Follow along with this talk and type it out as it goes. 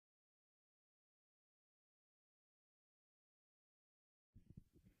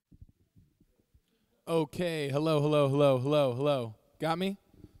Okay, hello, hello, hello, hello, hello. Got me?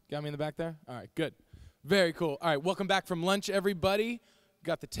 Got me in the back there? All right, good. Very cool. All right, welcome back from lunch, everybody.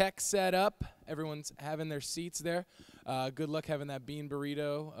 Got the tech set up. Everyone's having their seats there. Good luck having that bean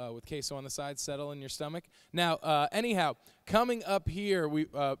burrito with queso on the side settle in your stomach. Now, anyhow, coming up here,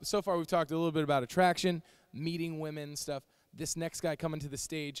 so far we've talked a little bit about attraction, meeting women, stuff. This next guy coming to the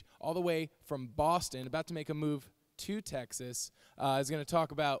stage all the way from Boston, about to make a move to Texas, is going to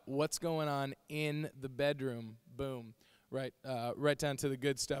talk about what's going on in the bedroom. Boom. Right down to the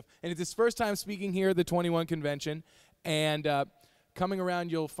good stuff. And it's his first time speaking here at the 21 convention. And coming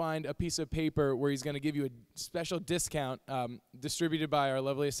around, you'll find a piece of paper where he's going to give you a special discount distributed by our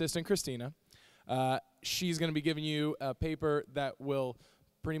lovely assistant, Christina. She's going to be giving you a paper that will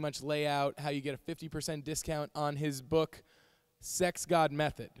pretty much lay out how you get a 50% discount on his book, Sex God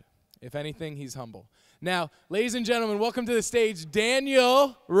Method. If anything, he's humble. Now, ladies and gentlemen, welcome to the stage,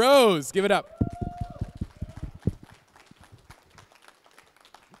 Daniel Rose. Give it up.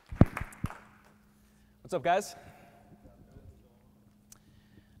 What's up, guys?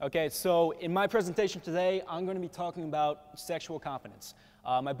 Okay, so in my presentation today, I'm going to be talking about sexual confidence.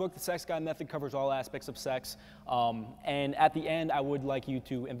 My book, The Sex God Method, covers all aspects of sex, and at the end, I would like you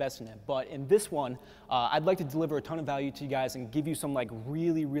to invest in it. But in this one, I'd like to deliver a ton of value to you guys and give you some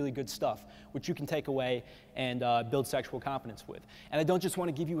really, really good stuff, which you can take away and build sexual confidence with. And I don't just want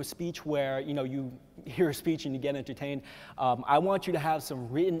to give you a speech where you hear a speech and you get entertained. I want you to have some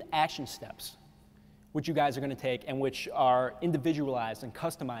written action steps, which you guys are going to take and which are individualized and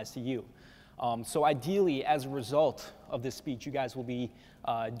customized to you. So ideally, as a result of this speech, you guys will be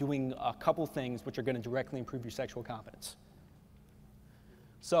doing a couple things which are going to directly improve your sexual confidence.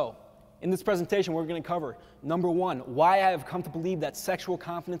 So in this presentation, we're going to cover, number one, why I have come to believe that sexual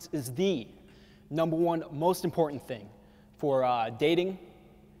confidence is the number one most important thing for dating,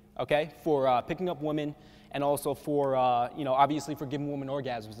 okay, for picking up women, and also for, obviously for giving women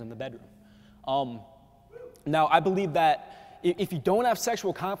orgasms in the bedroom. Now, I believe that if you don't have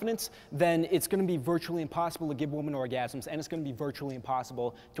sexual confidence, then it's going to be virtually impossible to give women orgasms, and it's going to be virtually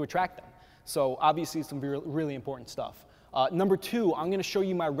impossible to attract them. So obviously, some really important stuff. Number two, I'm going to show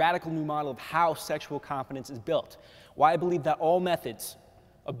you my radical new model of how sexual confidence is built. Why I believe that all methods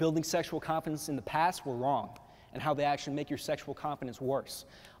of building sexual confidence in the past were wrong, and how they actually make your sexual confidence worse.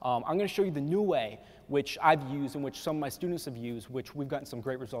 I'm going to show you the new way, which I've used and which some of my students have used, which we've gotten some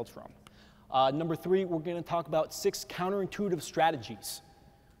great results from. Number three, we're going to talk about 6 counterintuitive strategies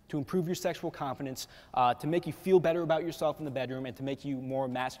to improve your sexual confidence, to make you feel better about yourself in the bedroom, and to make you more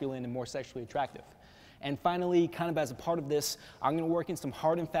masculine and more sexually attractive. And finally, kind of as a part of this, I'm going to work in some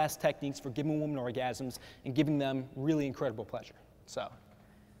hard and fast techniques for giving women orgasms and giving them really incredible pleasure. So,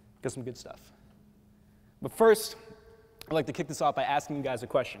 got some good stuff. But first, I'd like to kick this off by asking you guys a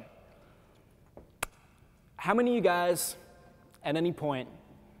question. How many of you guys, at any point,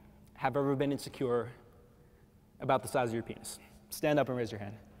 have ever been insecure about the size of your penis? Stand up and raise your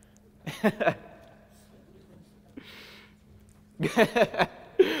hand.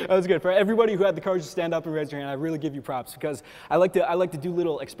 That was good. For everybody who had the courage to stand up and raise your hand, I really give you props, because I like to do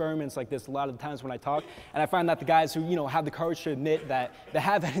little experiments like this a lot of the times when I talk, and I find that the guys who have the courage to admit that they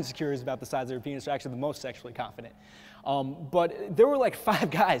have had insecurities about the size of their penis are actually the most sexually confident. But there were like 5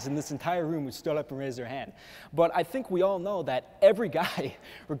 guys in this entire room who stood up and raised their hand. But I think we all know that every guy,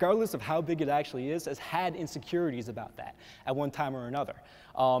 regardless of how big it actually is, has had insecurities about that at one time or another.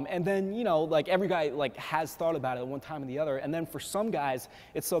 And then, every guy has thought about it at one time or the other. And then for some guys,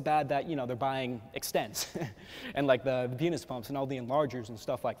 it's so bad that, they're buying Extends and the penis pumps and all the enlargers and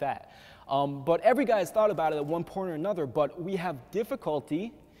stuff like that. But every guy has thought about it at one point or another, but we have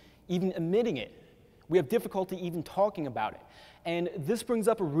difficulty even admitting it. We have difficulty even talking about it. And this brings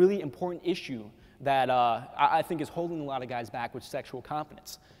up a really important issue that I think is holding a lot of guys back with sexual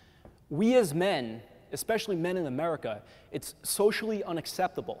confidence. We as men, especially men in America, it's socially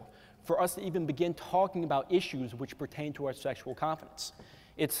unacceptable for us to even begin talking about issues which pertain to our sexual confidence.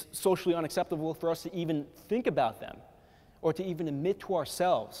 It's socially unacceptable for us to even think about them, or to even admit to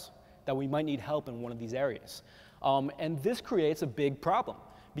ourselves that we might need help in one of these areas. And this creates a big problem,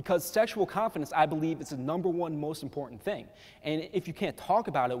 because sexual confidence, I believe, is the number one most important thing. And if you can't talk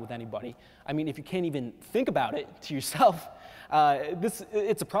about it with anybody, if you can't even think about it to yourself,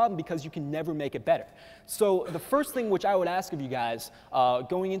 it's a problem, because you can never make it better. So the first thing which I would ask of you guys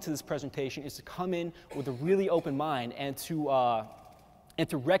going into this presentation is to come in with a really open mind and to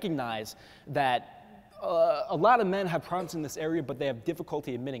recognize that a lot of men have problems in this area, but they have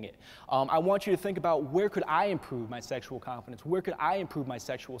difficulty admitting it. I want you to think about, where could I improve my sexual confidence? Where could I improve my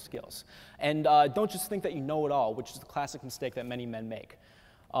sexual skills? And don't just think that you know it all, which is the classic mistake that many men make.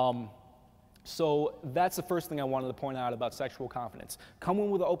 So that's the first thing I wanted to point out about sexual confidence. Come in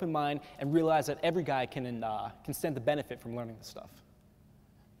with an open mind and realize that every guy can stand to benefit from learning this stuff.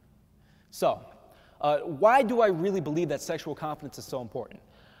 So, why do I really believe that sexual confidence is so important?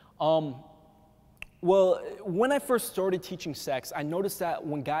 Well, when I first started teaching sex, I noticed that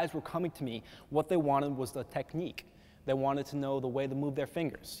when guys were coming to me, what they wanted was the technique. They wanted to know the way to move their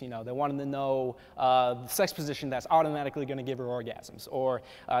fingers. You know, they wanted to know the sex position that's automatically going to give her orgasms, or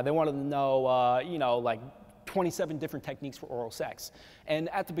they wanted to know, you know, like 27 different techniques for oral sex. And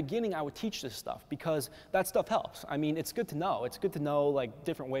at the beginning, I would teach this stuff because that stuff helps. I mean, it's good to know. It's good to know like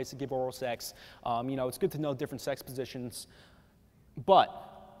different ways to give oral sex. You know, it's good to know different sex positions.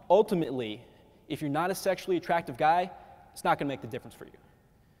 But ultimately, if you're not a sexually attractive guy, it's not going to make the difference for you.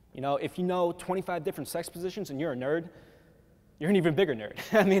 You know, if you know 25 different sex positions and you're a nerd, you're an even bigger nerd.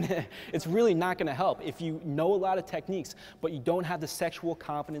 I mean, it's really not going to help if you know a lot of techniques, but you don't have the sexual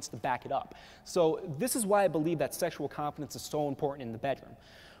confidence to back it up. So this is why I believe that sexual confidence is so important in the bedroom.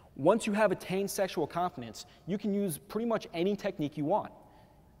 Once you have attained sexual confidence, you can use pretty much any technique you want.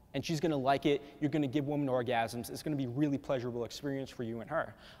 And she's going to like it. You're going to give women orgasms. It's going to be a really pleasurable experience for you and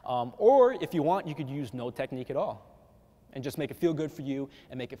her. Or if you want, you could use no technique at all and just make it feel good for you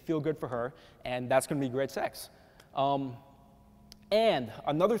and make it feel good for her, and that's going to be great sex. And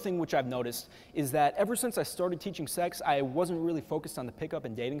another thing which I've noticed is that ever since I started teaching sex, I wasn't really focused on the pickup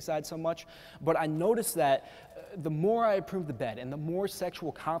and dating side so much, but I noticed that the more I improved the bed and the more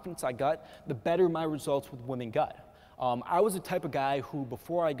sexual confidence I got, the better my results with women got. I was the type of guy who,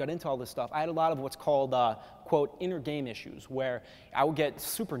 before I got into all this stuff, I had a lot of what's called, quote, inner game issues, where I would get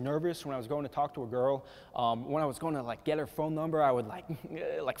super nervous when I was going to talk to a girl. When I was going to like get her phone number, I would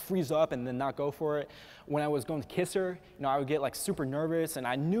like freeze up and then not go for it. When I was going to kiss her, you know, I would get like super nervous, and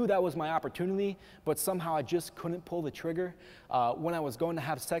I knew that was my opportunity, but somehow I just couldn't pull the trigger. When I was going to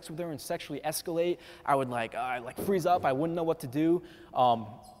have sex with her and sexually escalate, I would like freeze up. I wouldn't know what to do.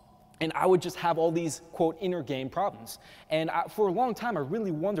 And I would just have all these, quote, inner game problems. And for a long time, I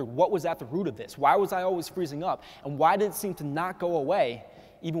really wondered what was at the root of this. Why was I always freezing up? And why did it seem to not go away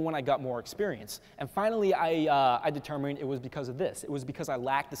even when I got more experience? And finally, I determined it was because of this. It was because I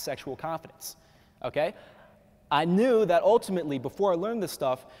lacked the sexual confidence, okay? I knew that ultimately, before I learned this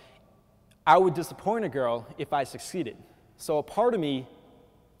stuff, I would disappoint a girl if I succeeded. So a part of me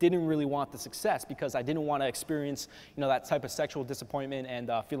didn't really want the success because I didn't want to experience, you know, that type of sexual disappointment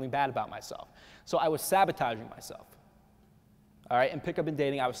and feeling bad about myself. So I was sabotaging myself. All right, in pickup and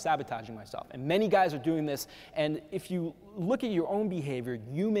dating, I was sabotaging myself. And many guys are doing this, and if you look at your own behavior,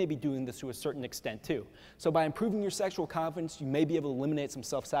 you may be doing this to a certain extent too. So by improving your sexual confidence, you may be able to eliminate some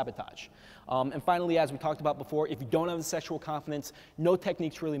self-sabotage. And finally, as we talked about before, if you don't have the sexual confidence, no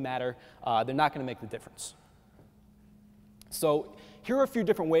techniques really matter. They're not going to make the difference. So here are a few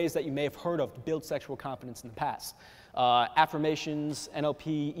different ways that you may have heard of to build sexual confidence in the past. Affirmations,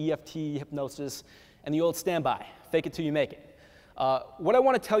 NLP, EFT, hypnosis, and the old standby, fake it till you make it. What I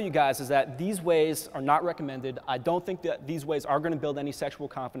want to tell you guys is that these ways are not recommended. I don't think that these ways are going to build any sexual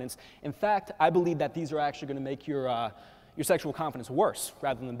confidence. In fact, I believe that these are actually going to make your sexual confidence worse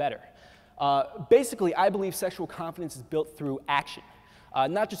rather than better. Basically, I believe sexual confidence is built through action.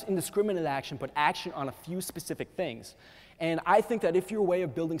 Not just indiscriminate action, but action on a few specific things. And I think that if your way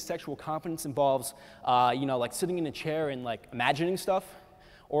of building sexual confidence involves, you know, like sitting in a chair and like imagining stuff,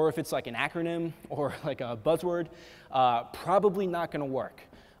 or if it's like an acronym or like a buzzword, probably not going to work.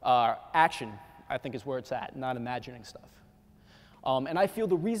 Action, I think, is where it's at, not imagining stuff. And I feel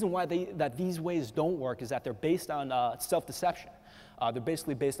the reason why that these ways don't work is that they're based on self-deception. They're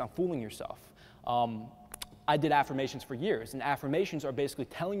basically based on fooling yourself. I did affirmations for years, and affirmations are basically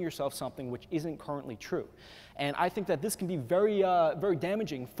telling yourself something which isn't currently true. And I think that this can be very, very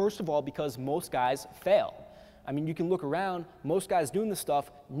damaging, first of all, because most guys fail. I mean, you can look around, most guys doing this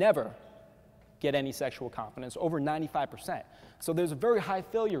stuff never get any sexual confidence, over 95%. So there's a very high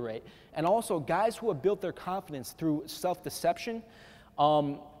failure rate. And also, guys who have built their confidence through self-deception,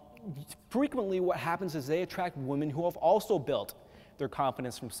 frequently what happens is they attract women who have also built their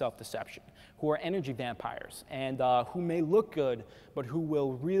confidence from self-deception, who are energy vampires, and who may look good, but who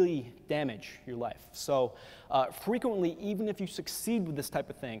will really damage your life. So frequently, even if you succeed with this type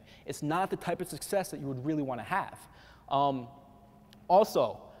of thing, it's not the type of success that you would really want to have.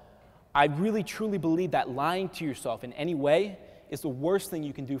 Also, I really truly believe that lying to yourself in any way is the worst thing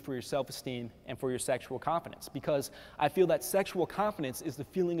you can do for your self-esteem and for your sexual confidence, because I feel that sexual confidence is the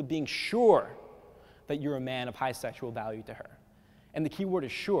feeling of being sure that you're a man of high sexual value to her. And the key word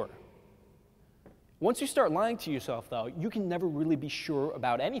is sure. Once you start lying to yourself, though, you can never really be sure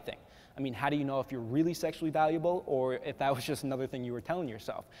about anything. I mean, how do you know if you're really sexually valuable or if that was just another thing you were telling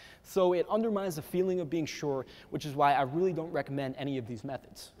yourself? So it undermines the feeling of being sure, which is why I really don't recommend any of these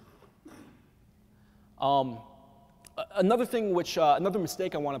methods. Another thing another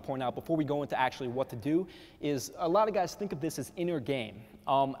mistake I want to point out before we go into actually what to do is a lot of guys think of this as inner game.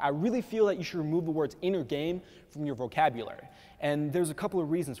 I really feel that you should remove the words inner game from your vocabulary. And there's a couple of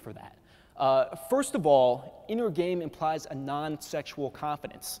reasons for that. First of all, inner game implies a non-sexual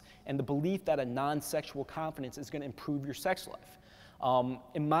confidence and the belief that a non-sexual confidence is going to improve your sex life.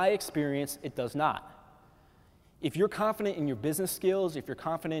 In my experience, it does not. If you're confident in your business skills, if you're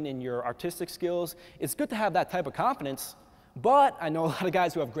confident in your artistic skills, it's good to have that type of confidence, but I know a lot of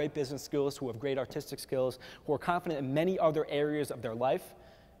guys who have great business skills, who have great artistic skills, who are confident in many other areas of their life,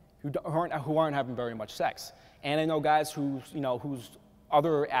 who aren't having very much sex. And I know guys whose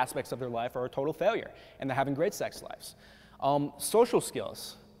other aspects of their life are a total failure, and they're having great sex lives. Social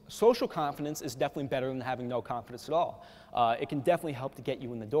skills. Social confidence is definitely better than having no confidence at all. It can definitely help to get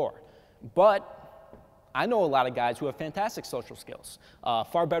you in the door. But I know a lot of guys who have fantastic social skills,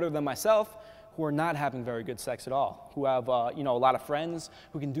 far better than myself, who are not having very good sex at all, who have a lot of friends,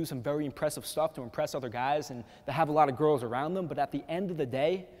 who can do some very impressive stuff to impress other guys, and they have a lot of girls around them, but at the end of the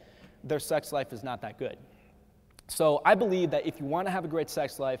day, their sex life is not that good. So I believe that if you want to have a great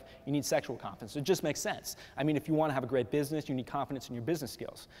sex life, you need sexual confidence. It just makes sense. I mean, if you want to have a great business, you need confidence in your business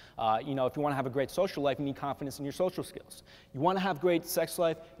skills. If you want to have a great social life, you need confidence in your social skills. You want to have great sex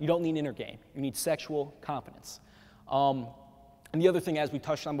life, you don't need inner game. You need sexual confidence. And the other thing, as we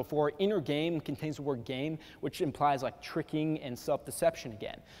touched on before, inner game contains the word game, which implies like tricking and self-deception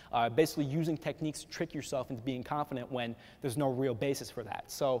again. Basically using techniques to trick yourself into being confident when there's no real basis for that.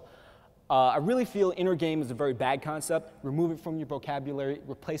 So I really feel inner game is a very bad concept. Remove it from your vocabulary,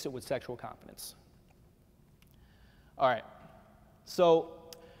 replace it with sexual confidence. All right, so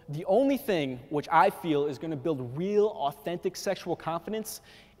the only thing which I feel is going to build real, authentic sexual confidence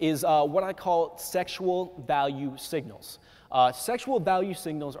is what I call sexual value signals. Sexual value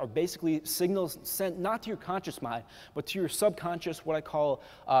signals are basically signals sent not to your conscious mind, but to your subconscious, what I call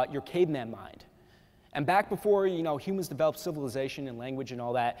your caveman mind. And back before humans developed civilization and language and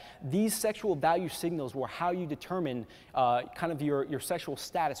all that, these sexual value signals were how you determine kind of your sexual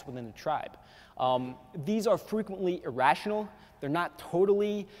status within a tribe. These are frequently irrational. They're not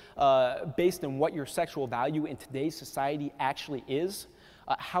totally based on what your sexual value in today's society actually is.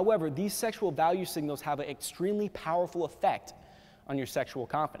 However, these sexual value signals have an extremely powerful effect on your sexual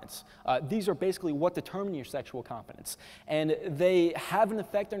confidence. These are basically what determine your sexual confidence. And they have an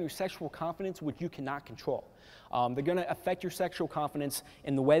effect on your sexual confidence which you cannot control. They're going to affect your sexual confidence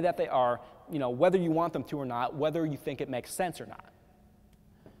in the way that they are, whether you want them to or not, whether you think it makes sense or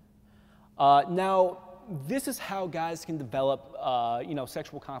not. Now, this is how guys can develop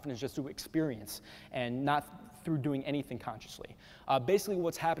sexual confidence just through experience and not through doing anything consciously. Basically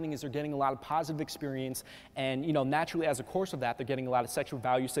what's happening is they're getting a lot of positive experience, and naturally as a course of that, they're getting a lot of sexual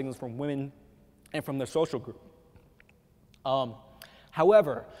value signals from women and from their social group.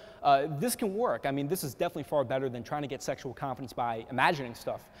 However, this can work. I mean, this is definitely far better than trying to get sexual confidence by imagining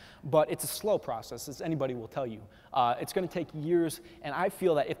stuff, but it's a slow process, as anybody will tell you. It's going to take years, and I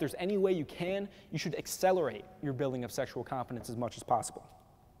feel that if there's any way you can, you should accelerate your building of sexual confidence as much as possible.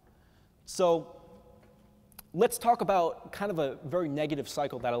 So let's talk about kind of a very negative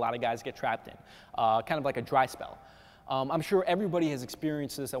cycle that a lot of guys get trapped in, kind of like a dry spell. I'm sure everybody has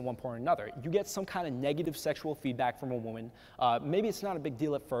experienced this at one point or another. You get some kind of negative sexual feedback from a woman. Maybe it's not a big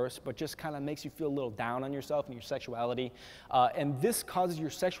deal at first, but just kind of makes you feel a little down on yourself and your sexuality. And this causes your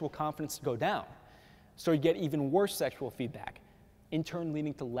sexual confidence to go down. So you get even worse sexual feedback, in turn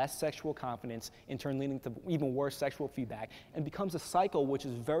leading to less sexual confidence, in turn leading to even worse sexual feedback, and becomes a cycle which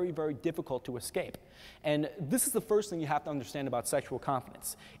is very, very difficult to escape. And this is the first thing you have to understand about sexual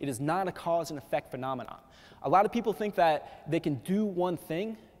confidence. It is not a cause and effect phenomenon. A lot of people think that they can do one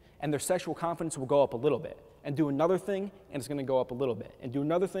thing and their sexual confidence will go up a little bit, and do another thing and it's going to go up a little bit, and do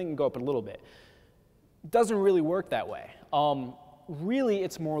another thing and go up a little bit. It doesn't really work that way. Really,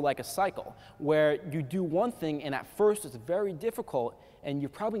 it's more like a cycle where you do one thing and at first it's very difficult and you're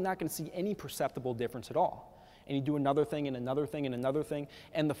probably not going to see any perceptible difference at all. And you do another thing and another thing and another thing,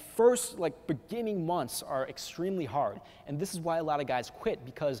 and the first beginning months are extremely hard. And this is why a lot of guys quit,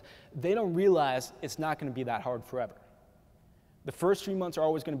 because they don't realize it's not going to be that hard forever. The first 3 months are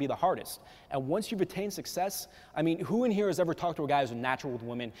always going to be the hardest. And once you've attained success, I mean, who in here has ever talked to a guy who's natural with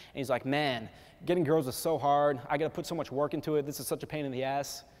women, and he's like, man, getting girls is so hard. I got to put so much work into it. This is such a pain in the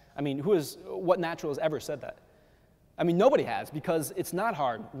ass. I mean, what natural has ever said that? I mean, nobody has, because it's not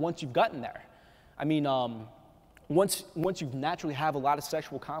hard once you've gotten there. I mean, once you naturally have a lot of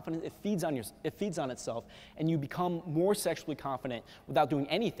sexual confidence, it feeds on itself, and you become more sexually confident without doing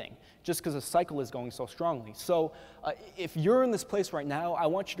anything, just because the cycle is going so strongly. So if you're in this place right now, I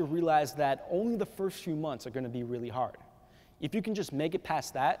want you to realize that only the first few months are going to be really hard. If you can just make it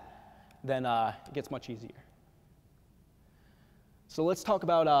past that, then it gets much easier. So let's talk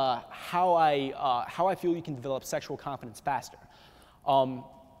about how I feel you can develop sexual confidence faster.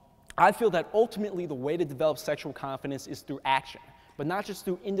 I feel that ultimately the way to develop sexual confidence is through action, but not just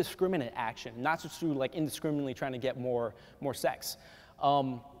through indiscriminate action, not just through like indiscriminately trying to get more sex.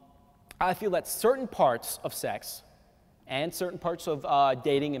 I feel that certain parts of sex and certain parts of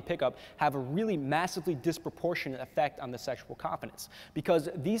dating and pickup have a really massively disproportionate effect on the sexual confidence, because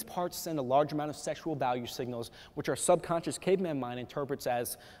these parts send a large amount of sexual value signals, which our subconscious caveman mind interprets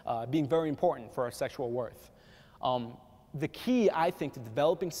as being very important for our sexual worth. The key, I think, to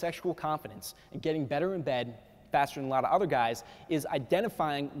developing sexual confidence and getting better in bed faster than a lot of other guys is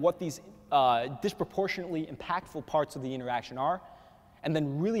identifying what these disproportionately impactful parts of the interaction are, and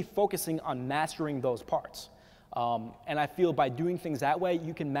then really focusing on mastering those parts. And I feel by doing things that way,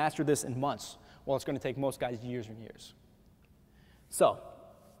 you can master this in months, while it's going to take most guys years and years. So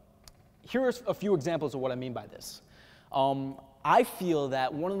here are a few examples of what I mean by this. I feel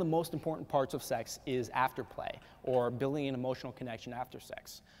that one of the most important parts of sex is afterplay, or building an emotional connection after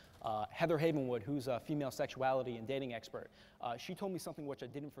sex. Heather Havenwood, who's a female sexuality and dating expert, she told me something which I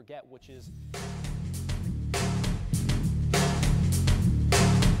didn't forget, which is